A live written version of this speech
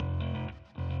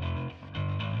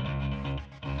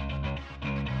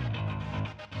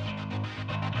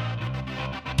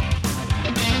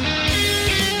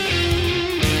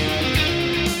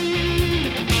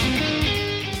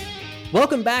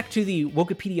Welcome back to the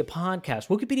Wokepedia podcast.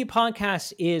 Wokepedia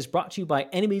podcast is brought to you by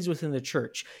Enemies Within the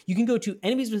Church. You can go to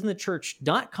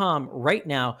enemieswithinthechurch.com right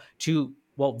now to,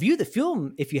 view the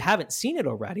film if you haven't seen it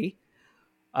already.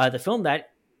 The film that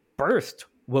birthed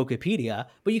Wokepedia,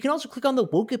 but you can also click on the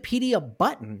Wokepedia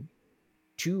button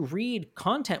to read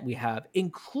content we have,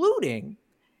 including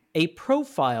a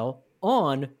profile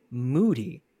on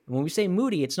Moody. And when we say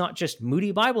Moody, it's not just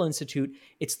Moody Bible Institute,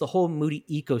 it's the whole Moody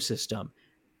ecosystem.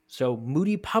 So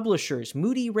Moody Publishers,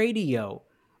 Moody Radio.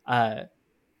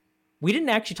 We didn't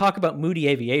actually talk about Moody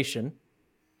Aviation,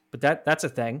 but that's a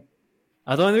thing.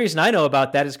 The only reason I know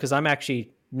about that is because I'm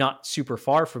actually not super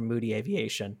far from Moody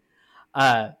Aviation.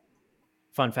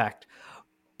 Fun fact.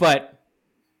 But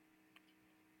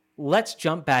let's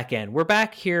jump back in. We're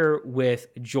back here with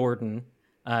Jordan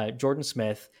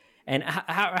Smith. And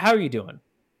how are you doing?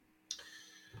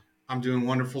 I'm doing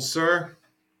wonderful, sir.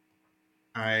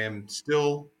 I am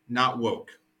still not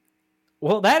woke.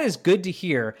 Well, that is good to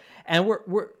hear. And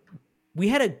we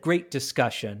had a great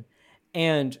discussion,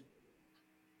 and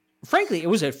frankly, it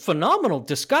was a phenomenal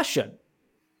discussion.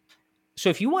 So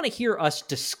if you want to hear us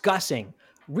discussing,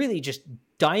 really just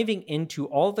diving into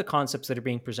all the concepts that are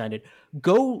being presented,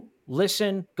 go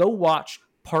listen, go watch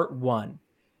part 1.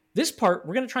 This part,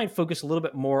 we're going to try and focus a little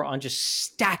bit more on just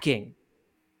stacking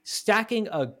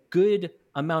a good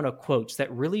amount of quotes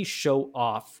that really show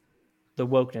off the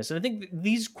wokeness. And I think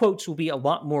these quotes will be a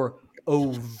lot more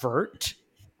overt.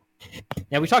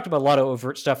 Now, we talked about a lot of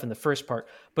overt stuff in the first part,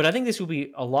 but I think this will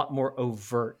be a lot more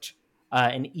overt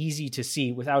and easy to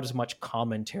see without as much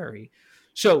commentary.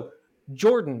 So,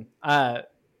 Jordan,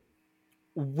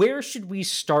 where should we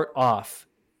start off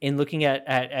in looking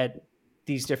at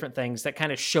these different things that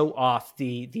kind of show off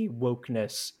the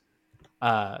wokeness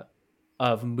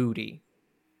of Moody?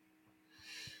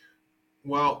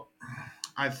 Well,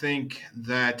 I think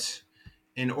that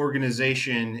an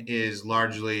organization is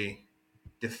largely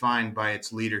defined by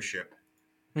its leadership.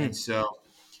 And so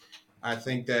I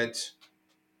think that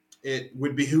it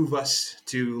would behoove us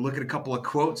to look at a couple of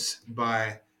quotes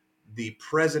by the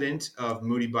president of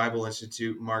Moody Bible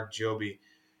Institute, Mark Joby,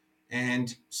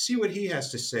 and see what he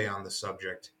has to say on the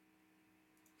subject.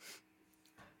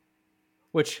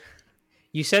 Which,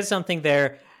 you said something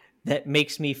there that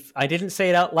makes me, I didn't say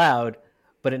it out loud,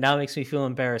 but it now makes me feel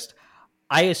embarrassed.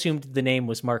 I assumed the name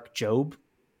was Mark Job.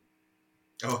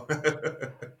 Oh.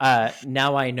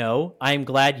 Now I know. I'm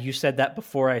glad you said that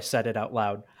before I said it out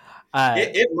loud.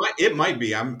 It might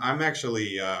be. I'm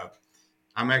actually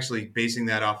basing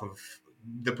that off of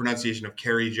the pronunciation of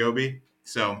Kerry Joby.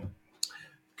 So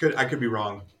I could be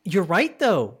wrong. You're right,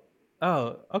 though.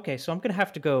 Oh, okay. So I'm going to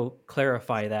have to go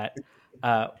clarify that.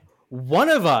 One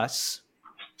of us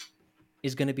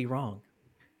is going to be wrong.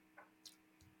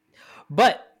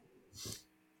 But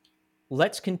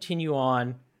let's continue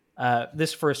on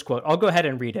this first quote. I'll go ahead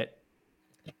and read it.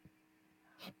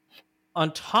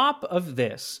 On top of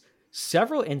this,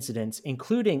 several incidents,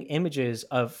 including images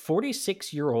of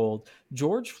 46-year-old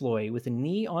George Floyd with a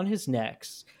knee on his neck,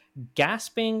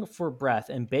 gasping for breath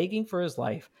and begging for his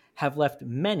life, have left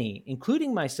many,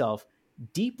 including myself,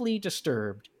 deeply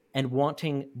disturbed and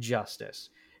wanting justice.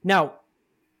 Now,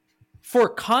 for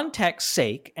context's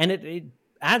sake, and it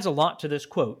adds a lot to this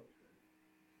quote,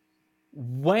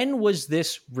 when was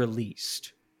this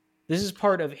released? This is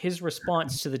part of his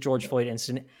response to the George Floyd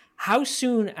incident. How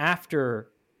soon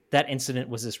after that incident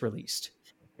was this released?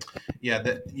 Yeah,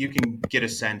 that you can get a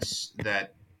sense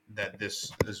that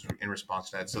this is in response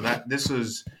to that. So that this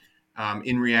was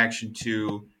in reaction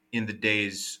to, in the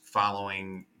days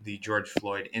following the George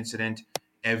Floyd incident,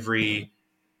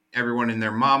 everyone and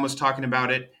their mom was talking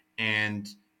about it, and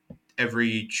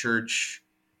every church,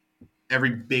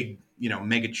 every big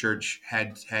mega church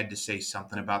had to say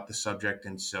something about the subject.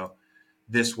 And so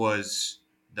this was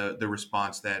the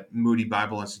response that Moody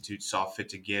Bible Institute saw fit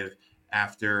to give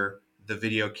after the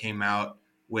video came out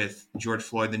with George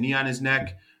Floyd, the knee on his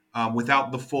neck,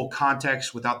 without the full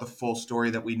context, without the full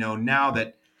story that we know now,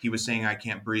 that he was saying, "I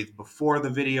can't breathe," before the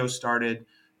video started,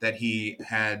 that he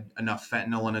had enough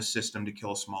fentanyl in his system to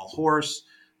kill a small horse,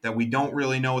 that we don't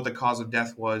really know what the cause of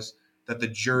death was, that the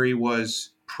jury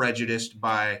was prejudiced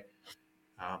by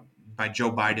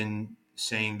Joe Biden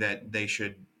saying that they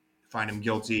should find him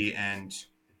guilty, and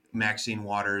Maxine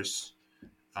Waters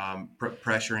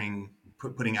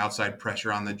putting outside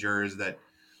pressure on the jurors.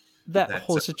 That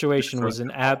whole situation was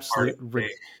an absolute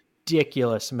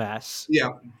ridiculous mess.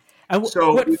 Yeah. And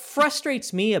what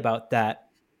frustrates me about that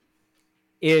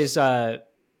is the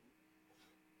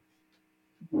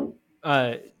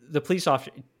police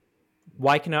officer.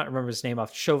 Why cannot remember his name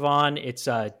off? Chauvin. It's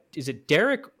is it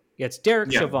Derek? Yeah, it's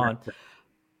Derek Yeah. Chauvin.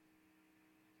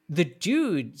 The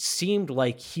dude seemed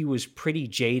like he was pretty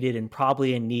jaded and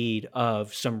probably in need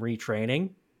of some retraining.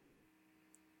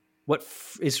 What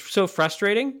is so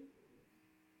frustrating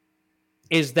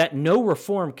is that no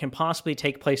reform can possibly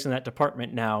take place in that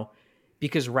department now,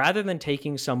 because rather than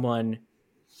taking someone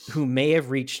who may have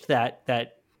reached that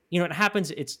it happens,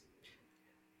 it's,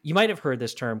 you might have heard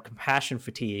this term, compassion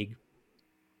fatigue,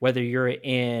 whether you're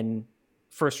in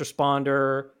first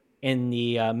responder, in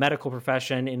the medical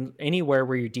profession, in anywhere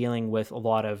where you're dealing with a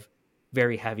lot of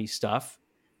very heavy stuff.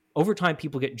 Over time,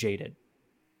 people get jaded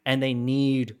and they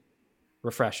need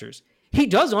refreshers. He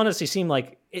does honestly seem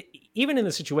like, even in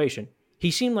the situation,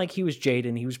 he seemed like he was jaded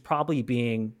and he was probably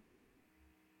being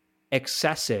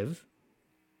excessive.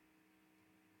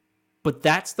 But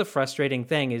that's the frustrating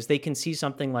thing, is they can see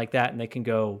something like that and they can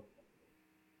go,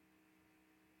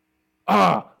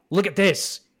 look at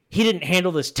this. He didn't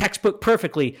handle this textbook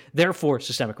perfectly, therefore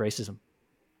systemic racism.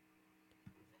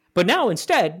 But now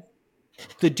instead,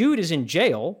 the dude is in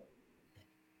jail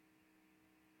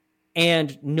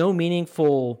and no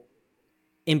meaningful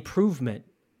improvement.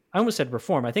 I almost said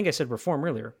reform. I think I said reform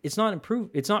earlier. It's not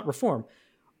improve. It's not reform.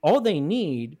 All they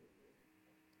need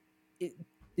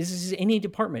is any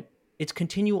department. It's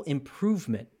continual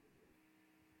improvement.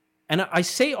 And I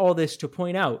say all this to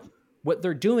point out what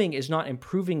they're doing is not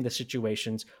improving the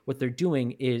situations. What they're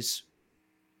doing is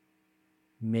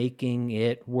making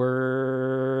it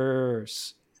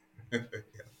worse.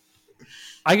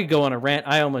 I could go on a rant.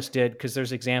 I almost did, because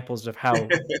there's examples of how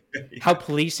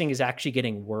policing is actually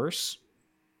getting worse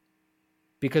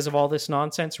because of all this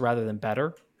nonsense rather than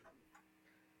better.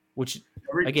 Which,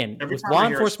 again, every with time law I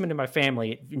hear enforcement in my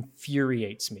family, it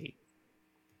infuriates me.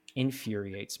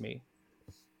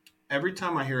 every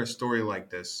time I hear a story like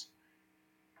this,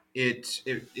 it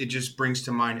just brings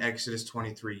to mind Exodus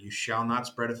 23. You shall not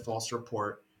spread a false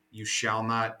report. You shall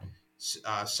not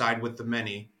side with the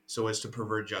many so as to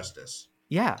pervert justice.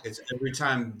 Yeah. It's every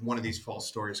time one of these false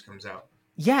stories comes out.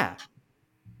 Yeah.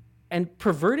 And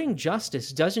perverting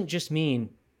justice doesn't just mean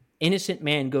innocent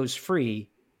man goes free,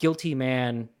 guilty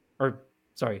man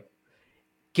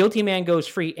goes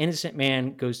free, innocent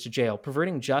man goes to jail.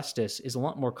 Perverting justice is a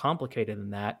lot more complicated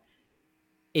than that.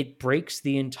 It breaks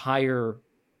the entire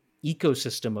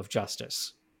ecosystem of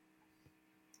justice.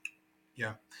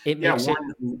 Yeah. It makes it.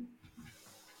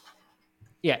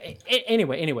 Yeah.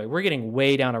 Anyway, we're getting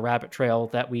way down a rabbit trail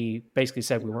that we basically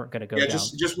said we weren't going to go down.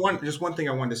 Just one thing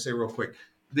I wanted to say real quick.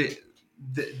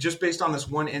 Just based on this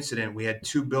one incident, we had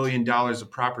 $2 billion of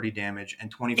property damage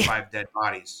and 25 dead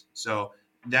bodies. So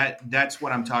that's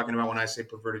what I'm talking about when I say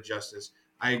perverted justice.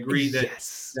 I agree that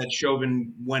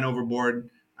Chauvin went overboard.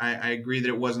 I agree that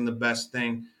it wasn't the best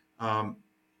thing.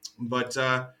 But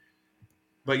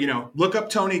look up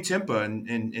Tony Timpa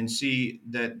and see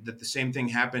that the same thing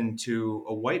happened to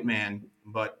a white man,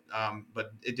 but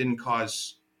it didn't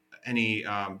cause any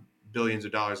billions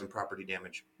of dollars in property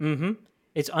damage. Mm-hmm.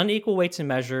 It's unequal weights and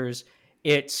measures.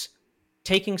 It's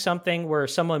taking something where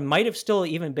someone might have still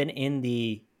even been in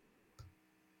the,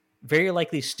 very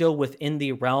likely still within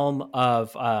the realm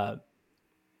of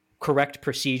correct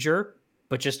procedure,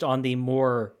 but just on the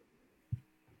more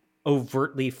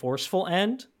overtly forceful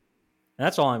end. And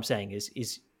that's all I'm saying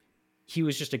is he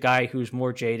was just a guy who's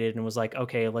more jaded and was like,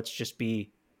 okay, let's just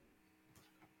be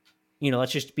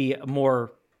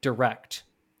more direct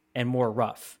and more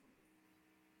rough.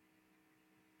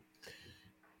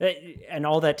 And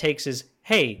all that takes is,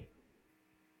 hey,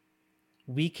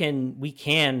 we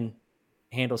can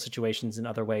handle situations in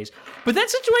other ways. But that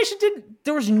situation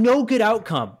there was no good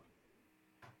outcome.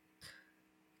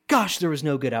 Gosh, there was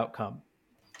no good outcome.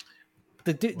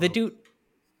 The dude.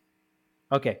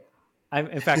 Okay. I'm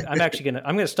actually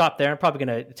I'm gonna stop there. I'm probably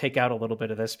gonna take out a little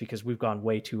bit of this because we've gone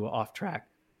way too off track.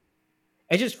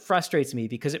 It just frustrates me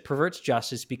because it perverts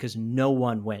justice, because no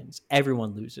one wins.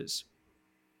 Everyone loses.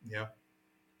 Yeah.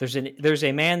 There's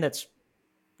a man that's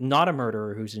not a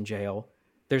murderer who's in jail.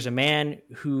 There's a man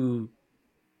who,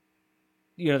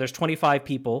 there's 25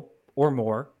 people or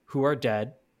more who are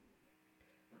dead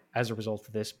as a result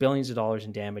of this. Billions of dollars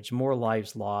in damage, more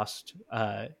lives lost.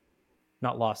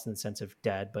 Not lost in the sense of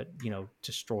dead, but,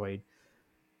 destroyed.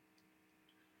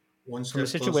 One step From a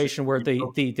situation where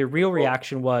closer. the real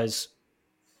reaction was,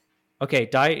 okay,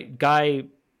 guy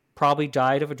probably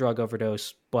died of a drug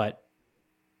overdose, but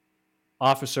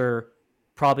officer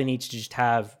probably needs to just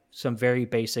have some very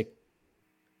basic,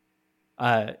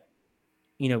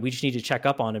 we just need to check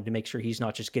up on him to make sure he's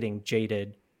not just getting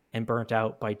jaded and burnt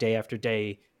out by day after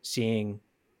day seeing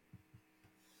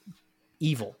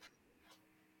evil.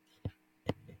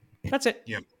 That's it.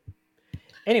 Yeah.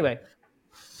 Anyway,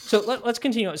 So let's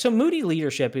continue. So Moody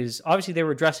leadership is obviously they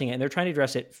were addressing it, and they're trying to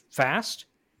address it fast.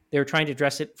 They're trying to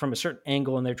address it from a certain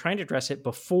angle, and they're trying to address it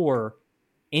before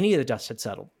any of the dust had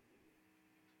settled.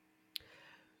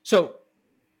 So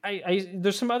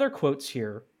there's some other quotes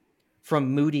here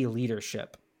from Moody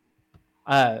leadership.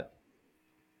 I'm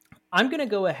going to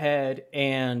go ahead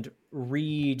and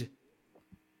read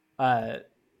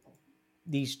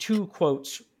these two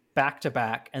quotes back to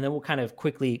back, and then we'll kind of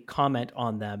quickly comment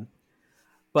on them.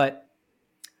 But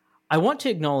I want to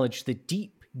acknowledge the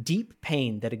deep, deep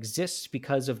pain that exists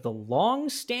because of the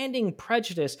long-standing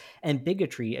prejudice and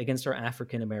bigotry against our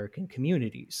African American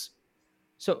communities.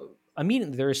 So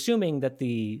immediately they're assuming that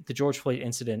the George Floyd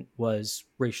incident was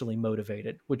racially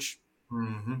motivated, which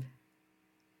Mm-hmm.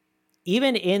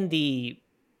 even in the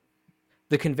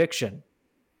conviction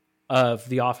of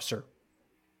the officer,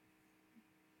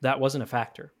 that wasn't a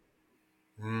factor.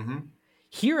 Mm-hmm.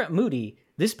 Here at Moody,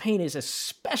 this pain is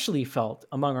especially felt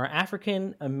among our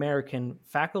African American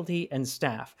faculty and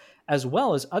staff, as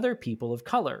well as other people of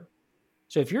color.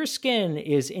 So if your skin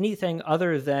is anything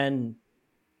other than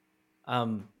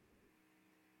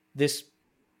this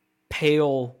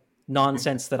pale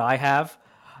nonsense that I have,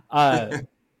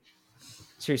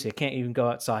 seriously, I can't even go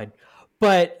outside.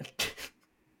 But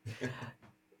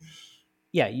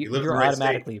yeah, You live in the you're right state.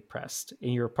 automatically oppressed,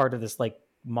 and you're part of this like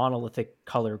monolithic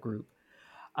color group.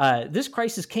 This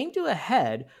crisis came to a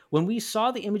head when we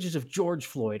saw the images of George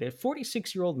Floyd, a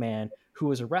 46-year-old man who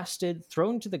was arrested,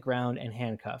 thrown to the ground, and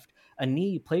handcuffed, a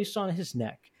knee placed on his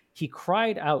neck. He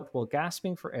cried out while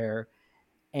gasping for air,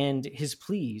 and his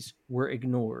pleas were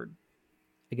ignored.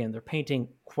 Again, they're painting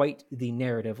quite the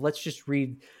narrative. Let's just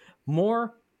read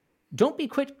more. Don't be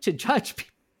quick to judge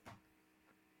people.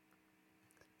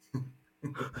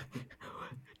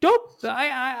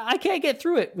 I can't get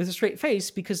through it with a straight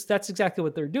face because that's exactly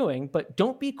what they're doing. But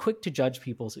don't be quick to judge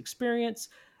people's experience.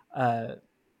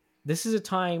 This is a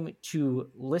time to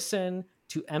listen,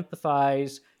 to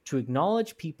empathize, to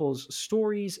acknowledge people's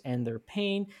stories and their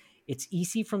pain. It's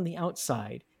easy from the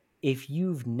outside, if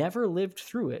you've never lived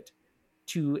through it,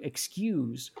 to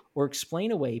excuse or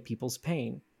explain away people's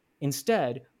pain.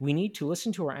 Instead, we need to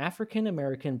listen to our African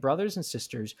American brothers and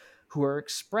sisters who are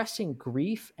expressing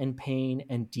grief and pain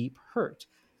and deep hurt.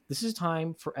 This is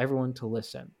time for everyone to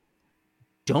listen.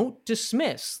 Don't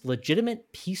dismiss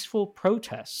legitimate peaceful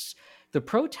protests. The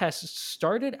protests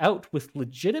started out with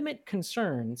legitimate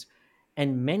concerns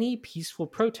and many peaceful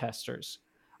protesters.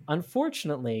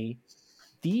 Unfortunately,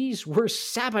 these were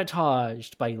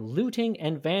sabotaged by looting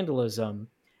and vandalism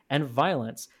and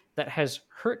violence that has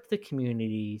hurt the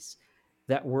communities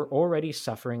that were already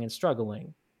suffering and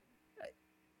struggling.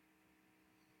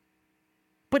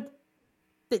 But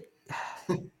the,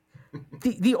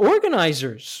 the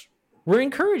organizers were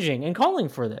encouraging and calling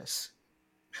for this.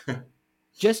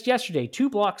 Just yesterday, 2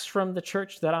 blocks from the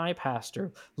church that I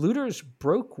pastor, looters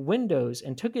broke windows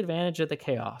and took advantage of the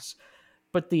chaos.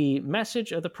 But the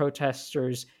message of the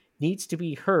protesters needs to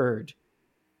be heard.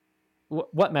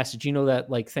 What message? You know that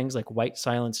like things like white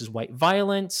silence is white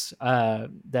violence,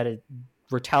 that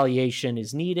retaliation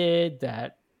is needed,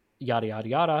 that yada, yada,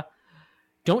 yada.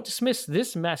 Don't dismiss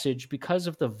this message because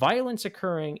of the violence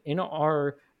occurring in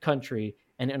our country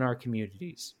and in our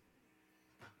communities.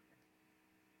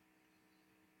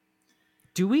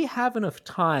 Do we have enough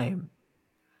time?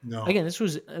 No. Again, this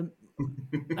was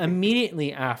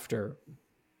immediately after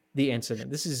the incident.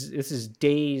 This is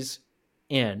days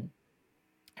in.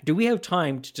 Do we have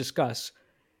time to discuss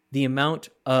the amount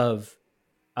of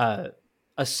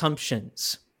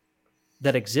assumptions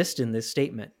that exist in this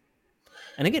statement?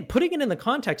 And again, putting it in the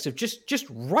context of just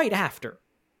right after.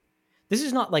 This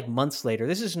is not like months later.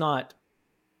 This is not,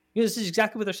 this is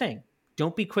exactly what they're saying.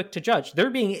 Don't be quick to judge. They're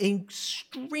being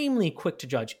extremely quick to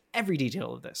judge every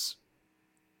detail of this.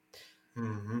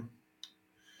 Mm-hmm.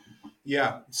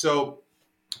 Yeah. So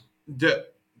the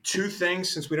two things,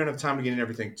 since we don't have time to get into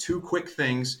everything, two quick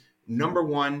things. Number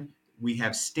one, we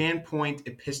have standpoint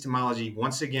epistemology.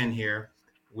 Once again, here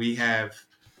we have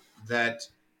that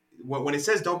when it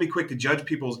says don't be quick to judge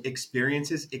people's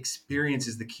experiences, experience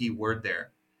is the key word there,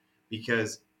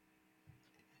 because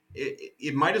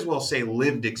it might as well say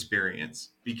lived experience,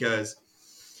 because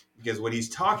what he's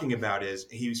talking about is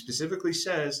he specifically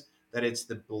says that it's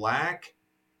the black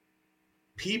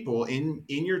people in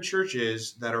your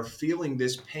churches that are feeling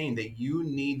this pain, that you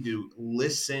need to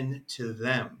listen to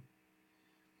them.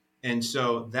 And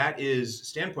so that is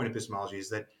standpoint epistemology, is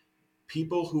that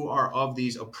people who are of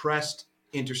these oppressed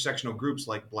intersectional groups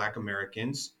like Black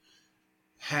Americans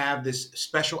have this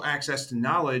special access to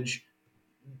knowledge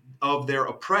of their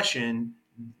oppression,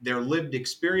 their lived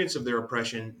experience of their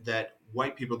oppression, that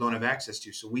white people don't have access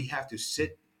to. So we have to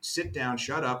sit down,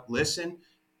 shut up, listen,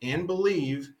 and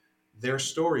believe their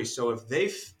story. So if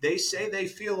they say they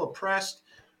feel oppressed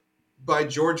by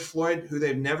George Floyd, who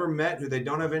they've never met, who they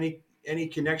don't have any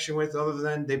connection with, other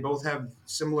than they both have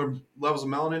similar levels of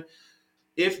melanin,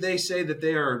 if they say that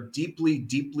they are deeply,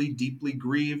 deeply, deeply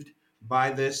grieved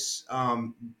by this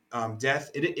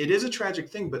death, it is a tragic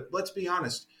thing. But let's be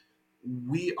honest,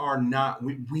 we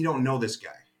don't know this guy,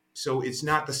 so it's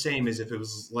not the same as if it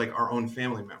was like our own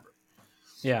family member.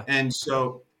 Yeah. And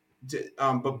so,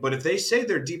 but if they say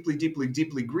they're deeply, deeply,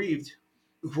 deeply grieved,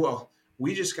 well,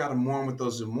 we just got to mourn with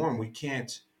those who mourn. We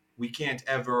can't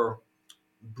ever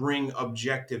bring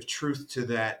objective truth to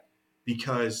that,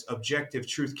 because objective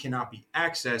truth cannot be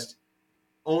accessed.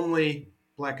 Only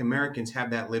Black Americans have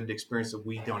that lived experience that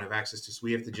we don't have access to. So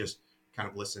we have to just kind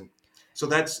of listen. So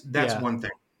that's Yeah. one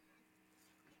thing.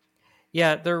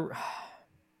 Yeah, they're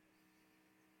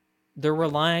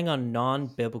relying on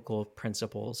non-biblical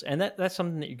principles, and that's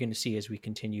something that you're going to see as we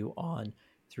continue on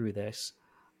through this.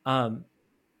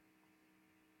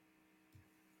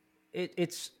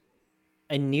 It's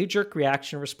a knee-jerk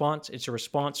reaction response. It's a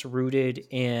response rooted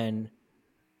in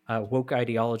woke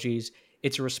ideologies.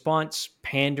 It's a response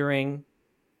pandering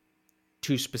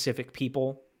to specific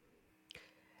people,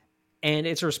 and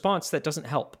it's a response that doesn't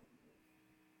help.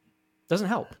 Doesn't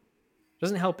help.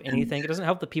 Doesn't help anything. It doesn't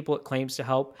help the people it claims to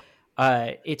help.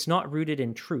 It's not rooted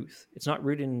in truth. It's not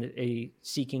rooted in a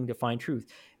seeking to find truth.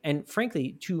 And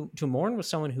frankly, to mourn with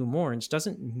someone who mourns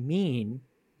doesn't mean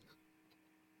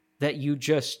that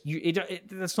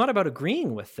that's not about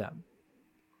agreeing with them.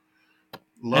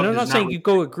 And Love I'm does not saying you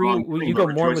go you go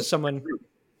mourn with someone.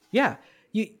 Yeah,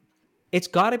 it's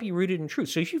got to be rooted in truth.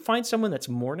 So if you find someone that's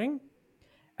mourning,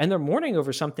 and they're mourning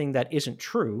over something that isn't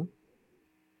true,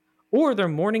 or they're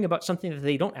mourning about something that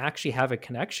they don't actually have a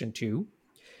connection to,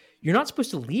 you're not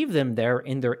supposed to leave them there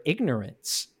in their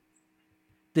ignorance.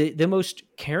 The most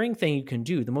caring thing you can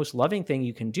do, the most loving thing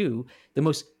you can do, the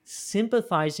most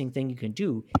sympathizing thing you can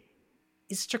do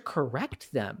is to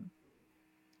correct them.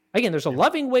 Again, there's a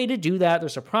loving way to do that.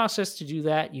 There's a process to do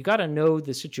that. You got to know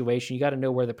the situation. You got to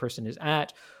know where the person is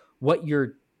at, what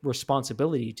your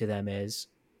responsibility to them is.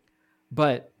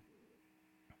 But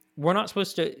we're not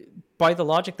supposed to, by the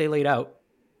logic they laid out,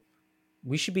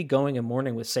 we should be going and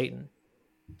mourning with Satan.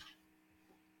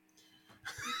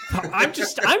 I'm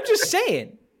just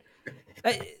saying,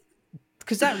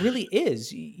 because that really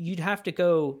is. You'd have to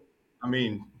go. I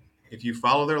mean, if you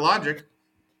follow their logic,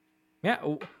 yeah.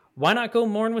 Why not go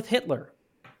mourn with Hitler?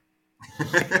 He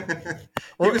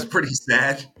was pretty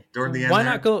sad toward the end. Why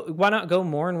not go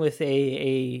mourn with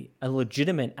a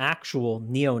legitimate, actual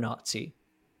neo-Nazi?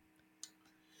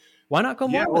 Why not go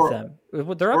mourn with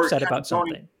them? They're upset about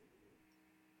something.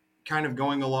 Kind of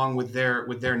going along with their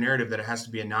narrative that it has to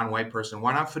be a non-white person.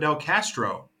 Why not Fidel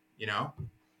Castro?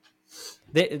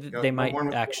 They might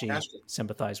actually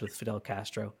sympathize with Fidel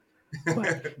Castro.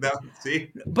 But,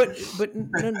 but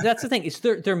that's the thing. It's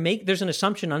there's an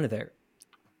assumption under there.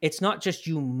 It's not just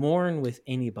you mourn with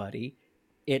anybody.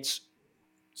 It's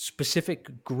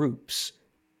specific groups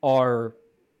are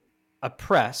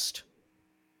oppressed,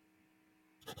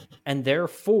 and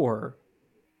therefore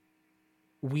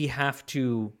we have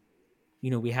to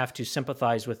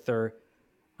sympathize with their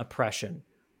oppression.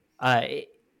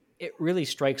 It really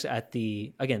strikes at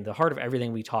the heart of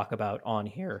everything we talk about on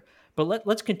here. But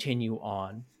let's continue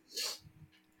on.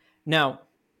 Now,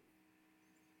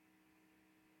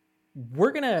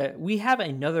 we have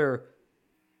another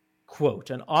quote,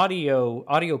 an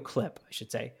audio clip, I should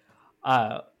say.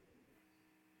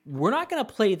 We're not going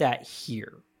to play that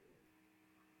here.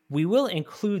 We will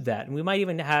include that, and we might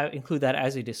even include that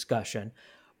as a discussion.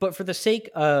 But for the sake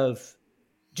of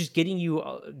just getting you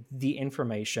the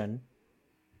information,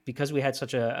 because we had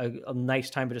such a nice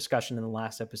time of discussion in the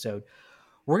last episode,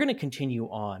 we're going to continue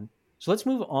on. So let's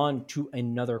move on to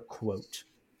another quote.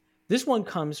 This one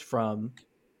comes from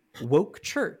Woke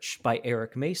Church by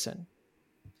Eric Mason.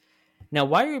 Now,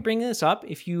 why are we bringing this up?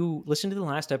 If you listen to the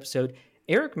last episode,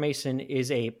 Eric Mason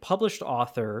is a published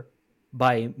author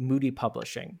by Moody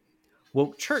Publishing.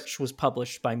 Woke Church was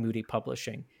published by Moody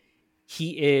Publishing.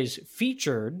 He is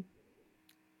featured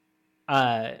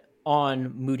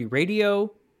on Moody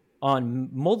Radio, on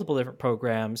multiple different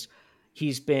programs.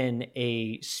 He's been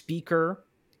a speaker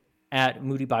at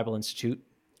Moody Bible Institute,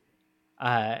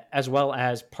 as well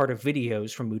as part of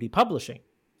videos from Moody Publishing.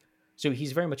 So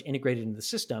he's very much integrated into the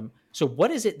system. So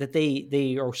what is it that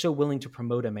they are so willing to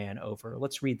promote a man over?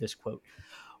 Let's read this quote.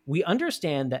 We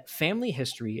understand that family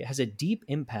history has a deep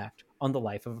impact on the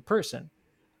life of a person,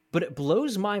 but it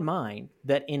blows my mind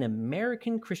that in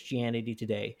American Christianity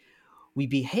today, We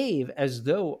behave as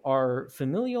though our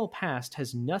familial past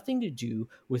has nothing to do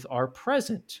with our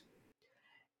present.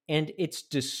 And it's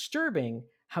disturbing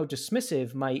how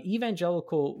dismissive my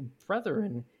evangelical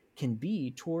brethren can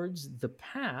be towards the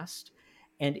past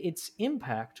and its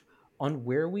impact on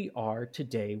where we are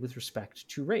today with respect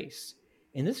to race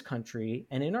in this country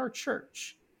and in our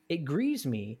church. It grieves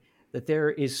me that there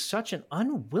is such an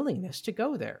unwillingness to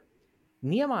go there.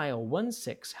 Nehemiah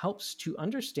 1:6 helps to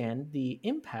understand the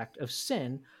impact of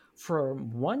sin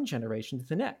from one generation to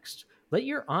the next. Let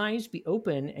your eyes be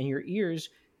open and your ears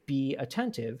be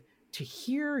attentive to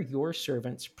hear your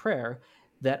servant's prayer,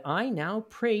 that I now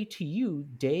pray to you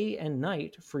day and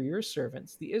night for your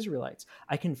servants, the Israelites.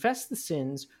 I confess the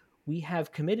sins we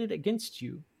have committed against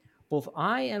you. Both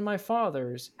I and my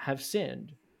fathers have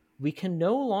sinned. We can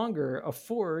no longer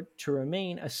afford to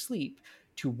remain asleep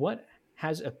to what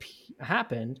has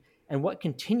happened and what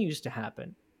continues to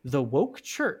happen. The woke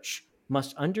church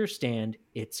must understand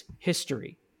its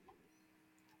history.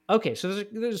 Okay, so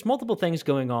there's multiple things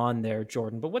going on there,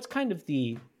 Jordan, but what's kind of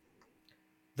the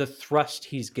thrust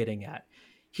he's getting at?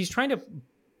 He's trying to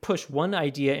push one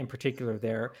idea in particular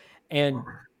there, and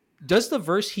does the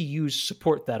verse he used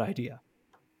support that idea?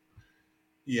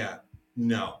 Yeah,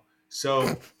 no.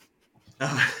 So,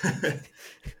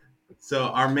 so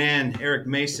our man Eric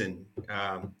Mason,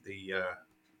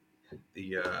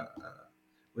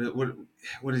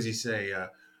 what does he say?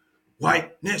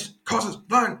 Whiteness causes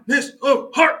blindness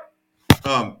of heart.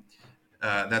 Um,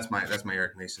 that's my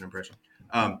Eric Mason impression.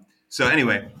 So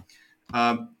anyway,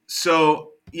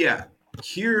 so yeah,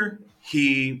 here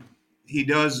he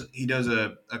does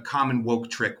a common woke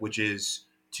trick, which is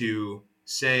to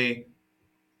say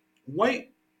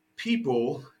white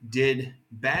people did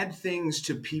bad things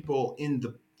to people in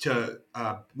the to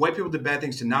white people did bad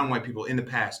things to non-white people in the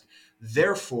past.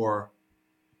 Therefore,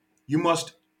 you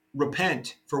must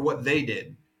repent for what they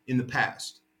did in the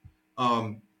past.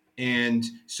 Um, and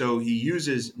so he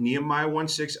uses Nehemiah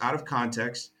 1:6 out of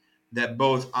context. That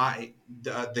both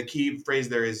the key phrase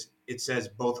there is it says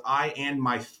both I and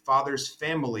my father's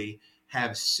family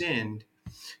have sinned.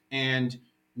 And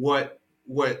what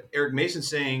Eric Mason's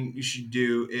saying you should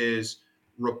do is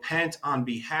repent on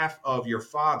behalf of your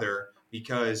father,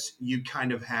 because you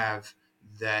kind of have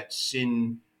that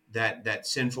sin, that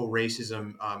sinful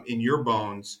racism in your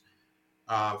bones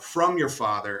from your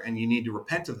father, and you need to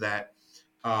repent of that.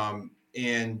 And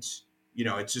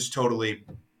it's just totally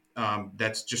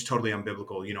that's just totally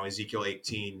unbiblical. Ezekiel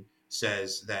 18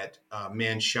 says that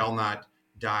man shall not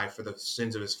die for the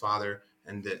sins of his father,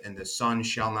 and the son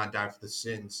shall not die for the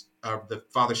sins. The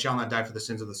father shall not die for the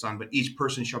sins of the son, but each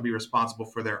person shall be responsible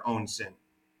for their own sin.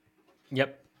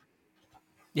 Yep.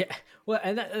 Yeah. Well,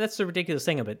 and that's the ridiculous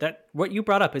thing of it. That what you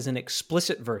brought up is an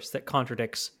explicit verse that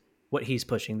contradicts what he's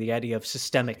pushing, the idea of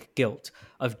systemic guilt,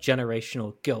 of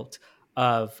generational guilt,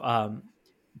 of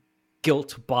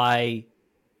guilt by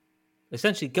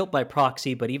essentially guilt by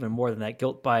proxy, but even more than that,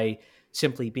 guilt by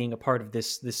simply being a part of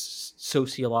this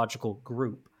sociological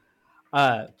group.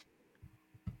 But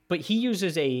he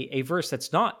uses a verse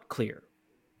that's not clear.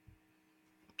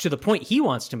 To the point he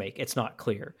wants to make, it's not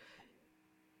clear.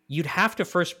 You'd have to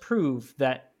first prove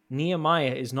that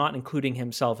Nehemiah is not including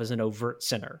himself as an overt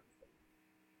sinner.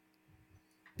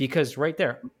 Because right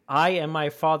there, I and my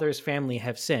father's family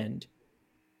have sinned.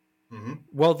 Mm-hmm.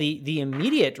 Well, the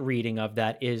immediate reading of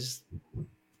that is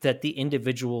that the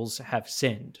individuals have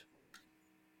sinned.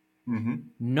 Mm-hmm.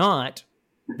 Not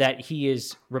that he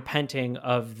is repenting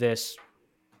of this,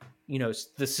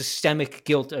 the systemic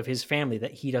guilt of his family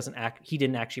that he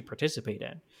didn't actually participate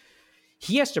in.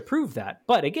 He has to prove that.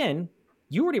 But again,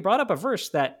 you already brought up a verse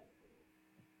that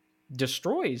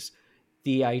destroys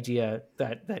the idea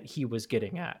that he was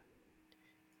getting at.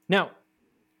 Now,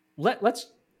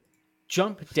 let's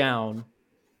jump down.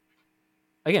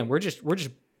 Again, we're just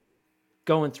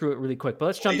going through it really quick, but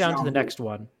let's jump down to the next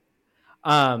one,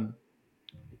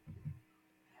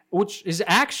 which is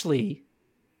actually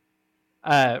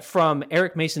from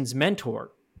Eric Mason's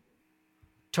mentor,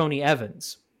 Tony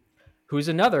Evans, who's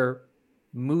another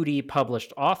Moody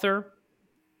published author,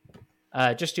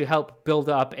 just to help build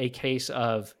up a case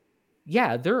of,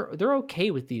 yeah, they're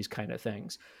okay with these kind of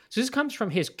things. So this comes from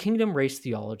his kingdom race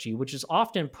theology, which is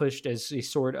often pushed as a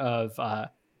sort of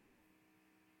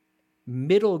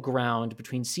middle ground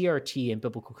between CRT and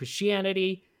biblical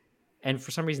Christianity. And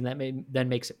for some reason that then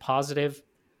makes it positive.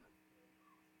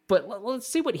 But let's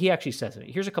see what he actually says in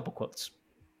it. Here's a couple quotes.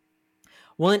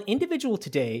 While an individual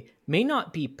today may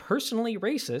not be personally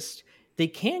racist, they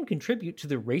can contribute to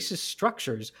the racist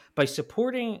structures by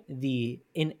supporting the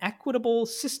inequitable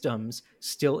systems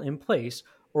still in place,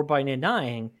 or by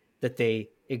denying that they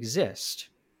exist.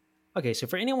 Okay, so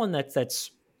for anyone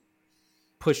that's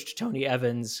pushed Tony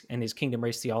Evans and his kingdom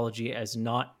race theology as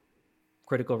not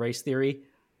critical race theory,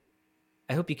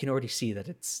 I hope you can already see that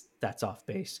that's off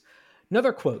base.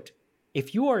 Another quote: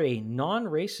 "If you are a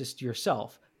non-racist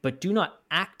yourself, but do not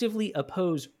actively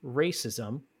oppose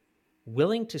racism,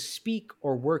 willing to speak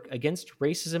or work against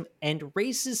racism and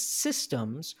racist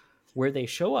systems where they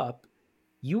show up,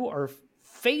 you are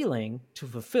failing to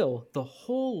fulfill the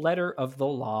whole letter of the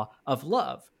law of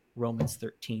love." Romans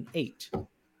 13:8.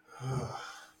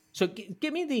 So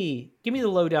give me the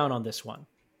lowdown on this one.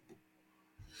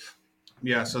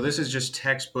 Yeah, so this is just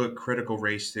textbook critical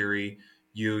race theory.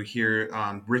 You hear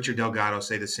Richard Delgado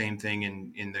say the same thing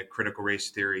in the critical race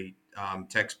theory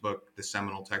textbook, the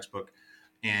seminal textbook.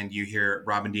 And you hear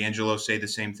Robin DiAngelo say the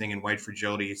same thing in White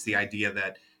Fragility. It's the idea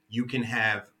that you can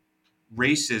have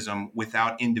racism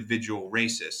without individual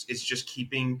racists. It's just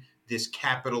keeping this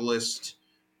capitalist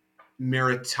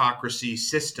meritocracy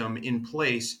system in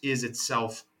place is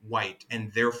itself white.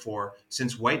 And therefore,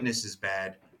 since whiteness is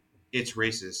bad, it's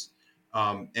racist.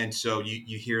 And so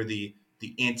you hear the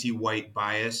anti-white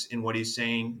bias in what he's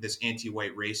saying, this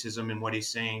anti-white racism in what he's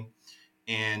saying,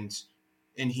 and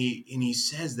he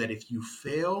says that if you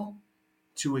fail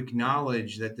to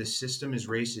acknowledge that the system is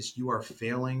racist, you are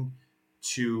failing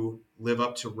to live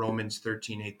up to Romans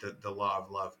 13:8, the law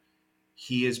of love.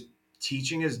 He is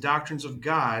teaching as doctrines of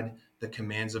God the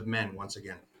commands of men once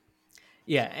again.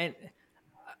 Yeah, and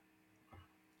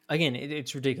again,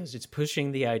 it's ridiculous. It's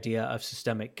pushing the idea of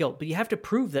systemic guilt, but you have to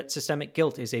prove that systemic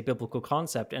guilt is a biblical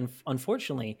concept. And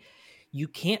unfortunately, you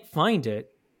can't find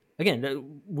it.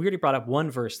 Again, we already brought up one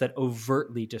verse that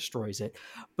overtly destroys it,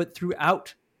 but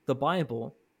throughout the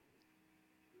Bible,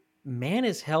 man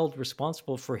is held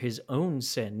responsible for his own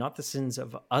sin, not the sins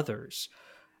of others.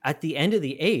 At the end of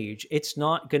the age, it's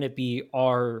not going to be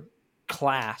our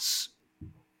class,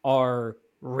 our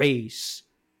race,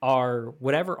 our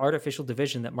whatever artificial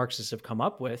division that Marxists have come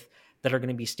up with that are going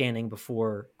to be standing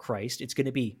before Christ. It's going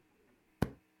to be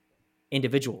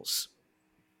individuals.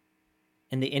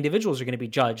 And the individuals are going to be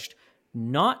judged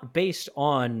not based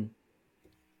on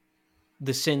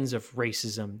the sins of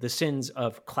racism, the sins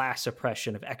of class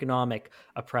oppression, of economic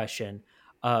oppression,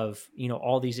 of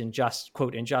all these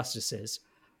quote injustices.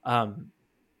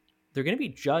 They're going to be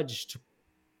judged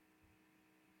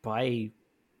by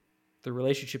the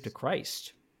relationship to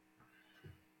Christ.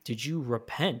 Did you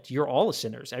repent? You're all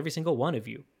sinners, every single one of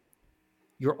you.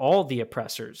 You're all the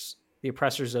oppressors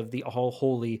of the all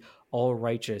holy, all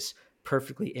righteous,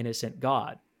 perfectly innocent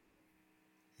God.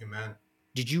 Amen.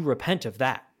 Did you repent of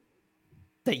that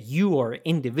you are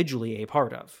individually a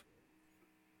part of?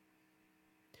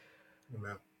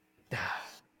 Amen.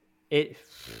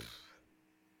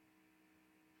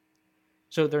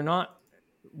 So they're not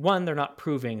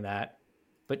proving that,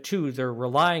 but two, they're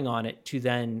relying on it to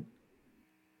then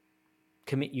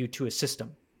commit you to a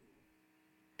system.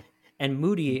 And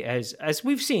Moody, as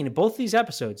we've seen in both these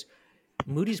episodes,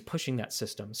 Moody's pushing that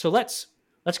system. So let's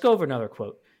go over another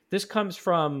quote. This comes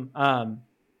from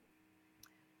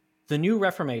The New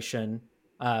Reformation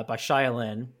by Shia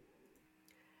Lin.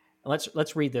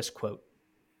 Let's read this quote.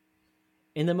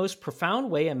 "In the most profound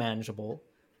way imaginable,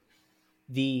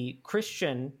 the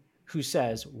Christian who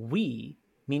says 'we'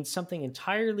 means something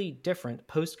entirely different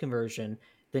post-conversion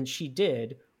than she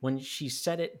did when she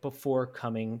said it before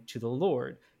coming to the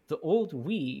Lord. The old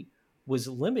 'we' was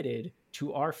limited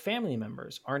to our family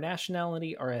members, our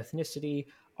nationality, our ethnicity,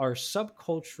 our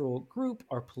subcultural group,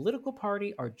 our political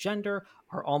party, our gender,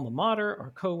 our alma mater,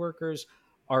 our coworkers,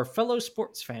 our fellow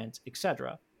sports fans,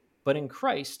 etc. But in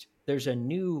Christ, there's a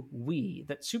new 'we'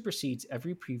 that supersedes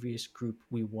every previous group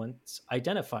we once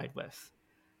identified with."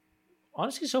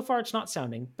 Honestly, so far it's not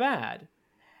sounding bad.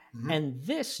 Mm-hmm. And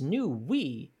this new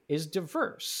 'we' is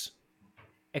diverse,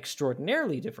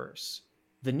 extraordinarily diverse.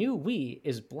 The new 'we'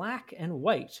 is black and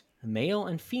white, male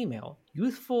and female,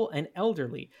 youthful and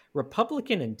elderly,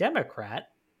 Republican and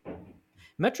Democrat,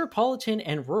 metropolitan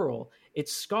and rural.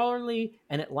 It's scholarly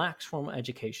and it lacks formal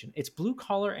education. It's blue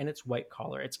collar and it's white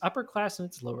collar. It's upper class and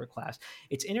it's lower class.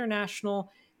 It's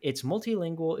international. It's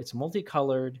multilingual. It's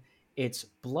multicolored. It's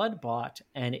blood bought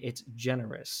and it's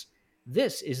generous.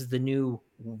 This is the new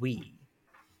 'we.'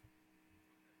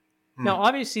 Now,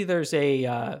 obviously, there's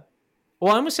I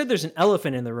almost said there's an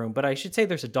elephant in the room, but I should say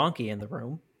there's a donkey in the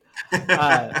room.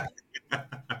 But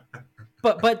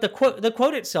the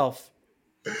quote itself.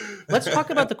 Let's talk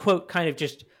about the quote kind of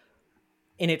just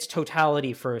in its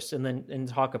totality first, and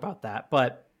talk about that.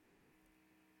 But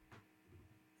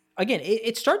again,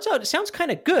 it starts out. It sounds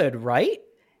kind of good, right?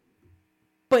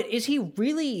 But is he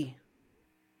really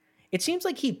it seems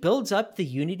like he builds up the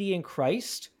unity in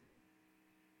Christ,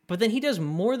 but then he does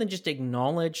more than just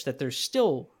acknowledge that there's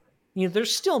still,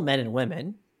 there's still men and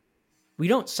women. We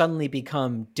don't suddenly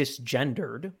become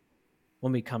disgendered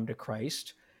when we come to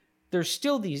Christ. There's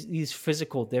still these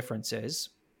physical differences.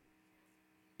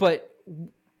 But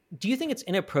do you think it's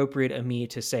inappropriate of me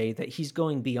to say that he's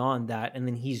going beyond that and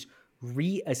then he's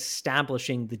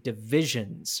reestablishing the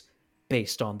divisions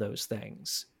based on those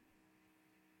things?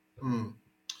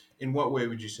 In what way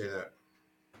would you say that?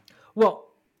 Well,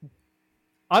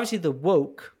 obviously the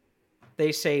woke,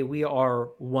 they say we are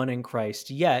one in Christ,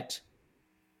 yet,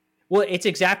 well, it's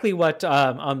exactly what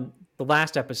the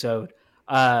last episode,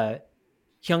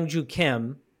 Hyungju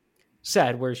Kim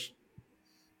said, where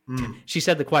she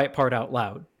said the quiet part out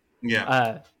loud.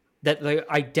 Yeah. That the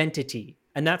identity,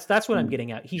 and that's what I'm Mm.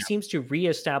 getting at. He Yeah. seems to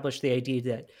reestablish the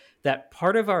idea that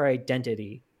part of our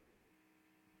identity,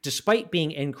 despite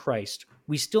being in Christ,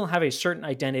 we still have a certain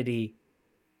identity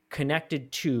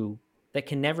connected to that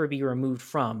can never be removed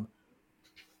from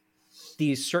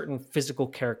these certain physical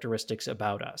characteristics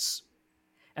about us.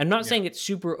 I'm not Yeah. saying it's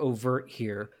super overt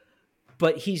here,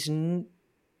 but he's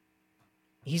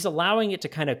allowing it to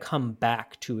kind of come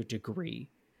back to a degree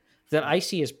that I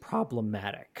see as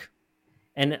problematic.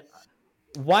 And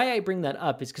why I bring that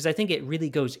up is because I think it really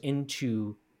goes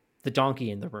into the donkey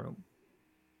in the room.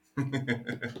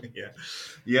 Yeah,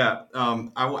 yeah.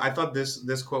 I thought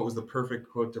this quote was the perfect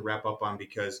quote to wrap up on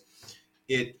because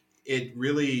it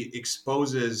really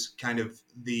exposes kind of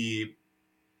it,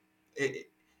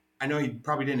 I know he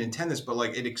probably didn't intend this, but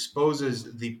like it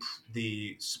exposes the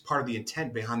part of the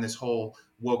intent behind this whole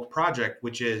woke project,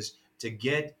 which is to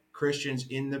get Christians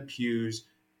in the pews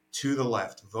to the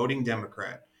left, voting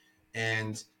Democrat.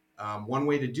 And one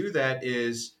way to do that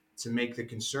is to make the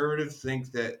conservative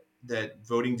think that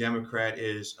voting Democrat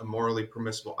is a morally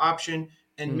permissible option,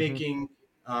 and Mm-hmm. making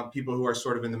people who are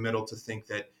sort of in the middle to think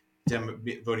that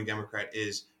voting Democrat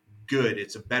is good.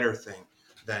 It's a better thing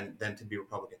than to be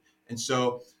Republican. And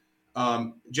so,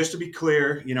 just to be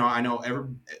clear, I know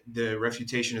the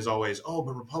refutation is always, oh,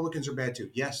 but Republicans are bad too.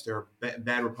 Yes, there are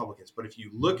bad Republicans. But if you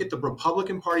look at the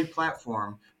Republican Party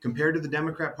platform compared to the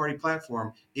Democrat Party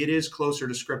platform, it is closer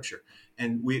to Scripture.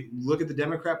 And we look at the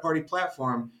Democrat Party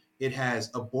platform, it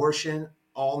has abortion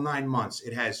all 9 months,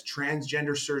 it has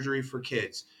transgender surgery for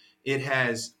kids, it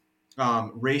has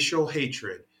racial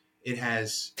hatred, it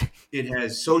has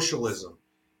socialism.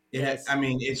 Yes. I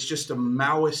mean, it's just a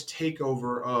Maoist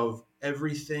takeover of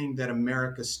everything that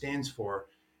America stands for,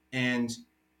 and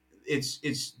it's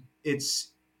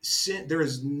there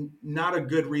is not a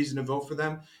good reason to vote for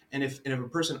them. And if a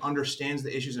person understands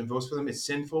the issues and votes for them, it's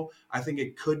sinful. I think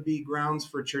it could be grounds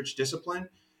for church discipline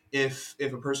if a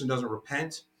person doesn't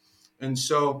repent. And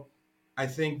so, I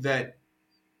think that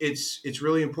it's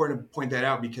really important to point that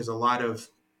out because a lot of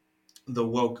the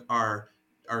woke are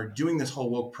doing this whole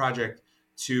woke project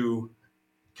to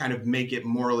kind of make it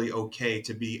morally okay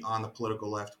to be on the political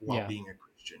left while Yeah. being a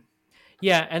Christian.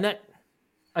 Yeah. And that,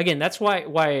 again, that's why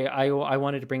I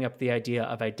wanted to bring up the idea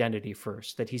of identity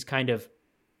first, that he's kind of,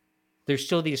 there's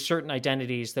still these certain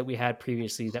identities that we had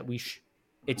previously that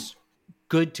it's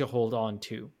good to hold on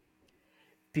to,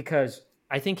 because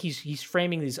I think he's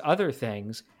framing these other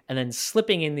things and then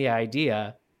slipping in the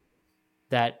idea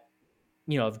that,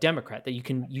 of Democrat, that you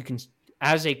can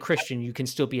as a Christian you can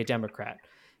still be a Democrat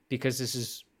because this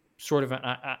is sort of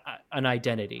an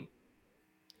identity,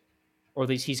 or at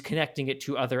least he's connecting it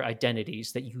to other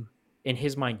identities that in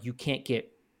his mind you can't get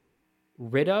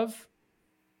rid of.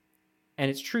 And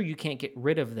it's true, you can't get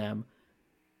rid of them,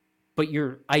 but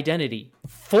your identity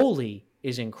fully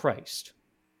is in Christ.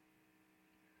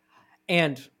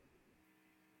 And,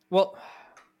 well,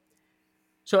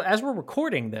 so as we're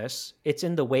recording this, it's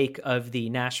in the wake of the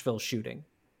Nashville shooting,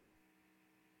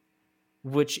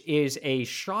 which is a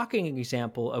shocking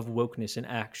example of wokeness in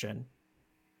action,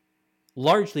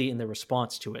 largely in the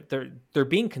response to it. They're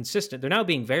being consistent. They're now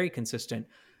being very consistent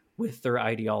with their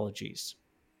ideologies.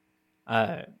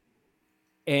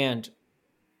 And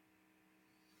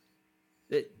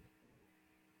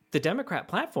the Democrat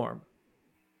platform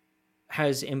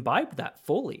has imbibed that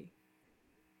fully.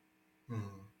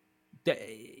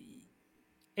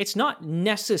 It's not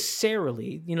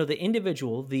necessarily, the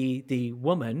individual, the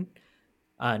woman,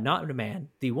 not a man,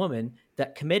 the woman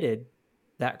that committed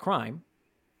that crime,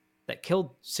 that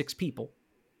killed 6 people,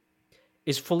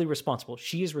 is fully responsible.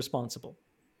 She is responsible.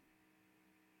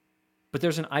 But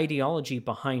there's an ideology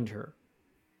behind her.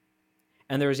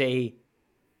 And there's a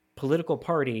political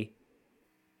party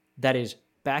that is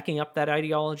backing up that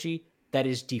ideology, that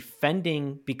is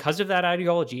defending, because of that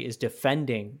ideology, is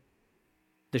defending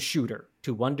the shooter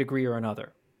to one degree or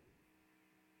another.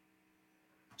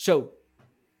 So,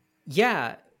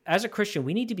 yeah, as a Christian,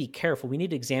 we need to be careful. We need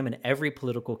to examine every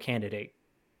political candidate.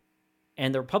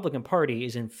 And the Republican Party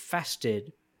is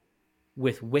infested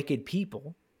with wicked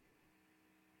people.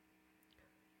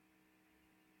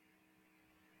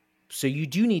 So you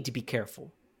do need to be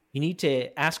careful. You need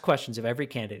to ask questions of every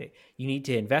candidate. You need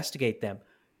to investigate them.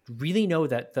 Really know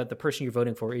that the person you're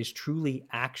voting for is truly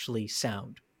actually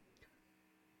sound.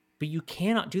 But you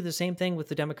cannot do the same thing with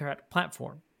the Democrat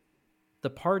platform. The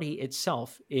party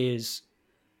itself is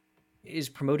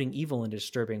promoting evil in a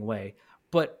disturbing way.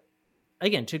 But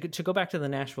again, to go back to the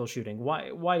Nashville shooting,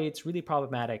 why it's really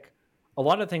problematic. A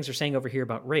lot of things they're saying over here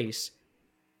about race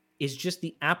is just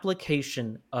the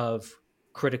application of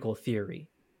critical theory,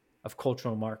 of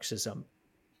cultural Marxism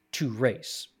to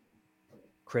race,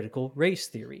 critical race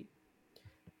theory.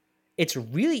 It's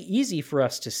really easy for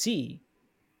us to see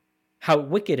how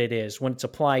wicked it is when it's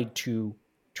applied to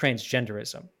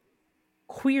transgenderism,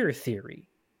 queer theory.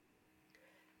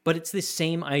 But it's the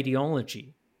same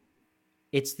ideology.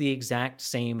 It's the exact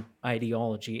same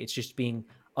ideology. It's just being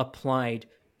applied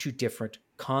to different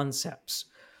concepts.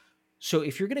 So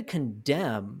if you're going to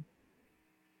condemn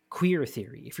queer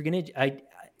theory, if you're going to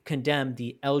condemn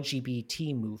the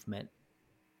LGBT movement,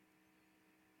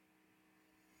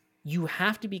 you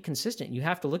have to be consistent. You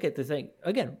have to look at the thing.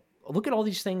 Again, look at all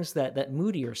these things that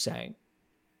Moody are saying.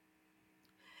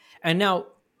 And now,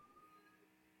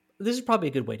 this is probably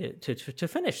a good way to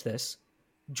finish this.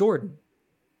 Jordan,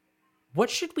 what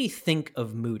should we think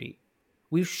of Moody?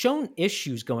 We've shown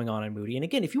issues going on in Moody. And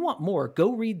again, if you want more,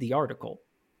 go read the article.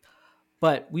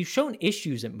 But we've shown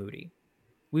issues at Moody.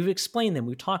 We've explained them.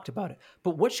 We've talked about it.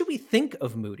 But what should we think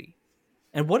of Moody?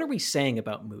 And what are we saying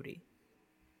about Moody?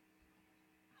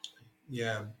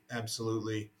 Yeah,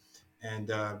 absolutely. And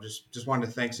just wanted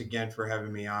to thanks again for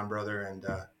having me on, brother. And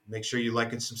make sure you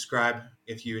like and subscribe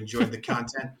if you enjoyed the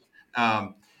content.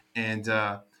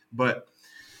 But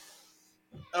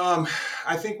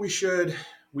I think we should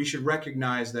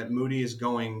recognize that Moody is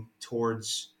going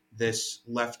towards this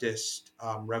leftist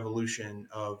revolution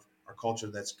of our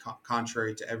culture that's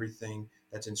contrary to everything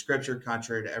that's in Scripture,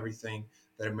 contrary to everything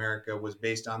that America was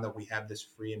based on. That we have this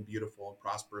free and beautiful and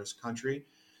prosperous country,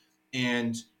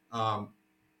 and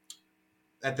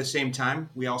at the same time,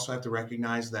 we also have to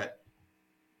recognize that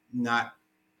not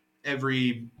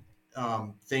every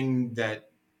thing that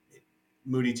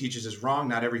Moody teaches is wrong.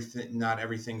 Not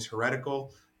everything's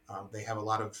heretical. They have a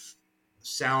lot of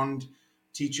sound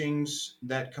teachings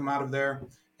that come out of there,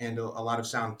 and a lot of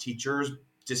sound teachers.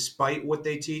 Despite what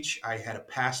they teach, I had a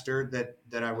pastor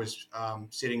that I was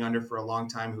sitting under for a long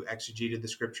time who exegeted the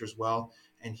scriptures well,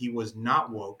 and he was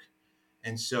not woke.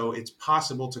 And so it's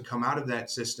possible to come out of that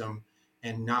system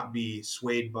and not be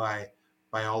swayed by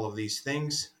all of these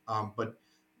things. But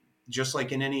just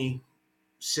like in any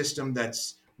system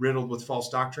that's riddled with false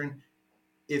doctrine,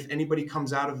 if anybody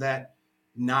comes out of that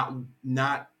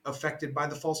not affected by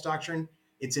the false doctrine,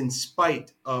 it's in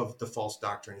spite of the false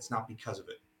doctrine. It's not because of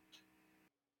it.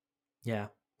 Yeah.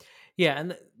 Yeah.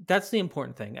 And that's the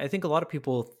important thing. I think a lot of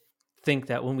people think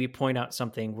that when we point out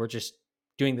something, we're just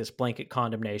doing this blanket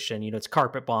condemnation. It's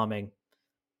carpet bombing.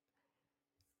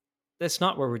 That's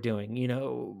not what we're doing.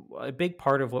 A big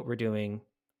part of what we're doing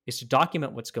is to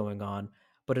document what's going on,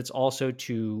 but it's also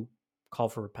to call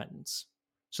for repentance.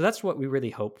 So that's what we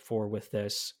really hope for with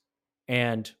this.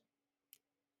 And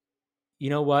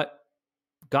you know what?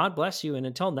 God bless you. And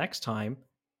until next time,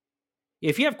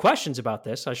 if you have questions about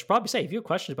this, I should probably say, if you have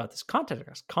questions about this, contact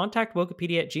us. Contact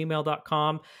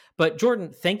wokepedia@gmail.com. But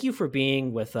Jordan, thank you for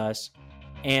being with us.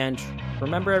 And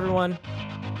remember, everyone,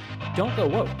 don't go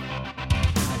woke.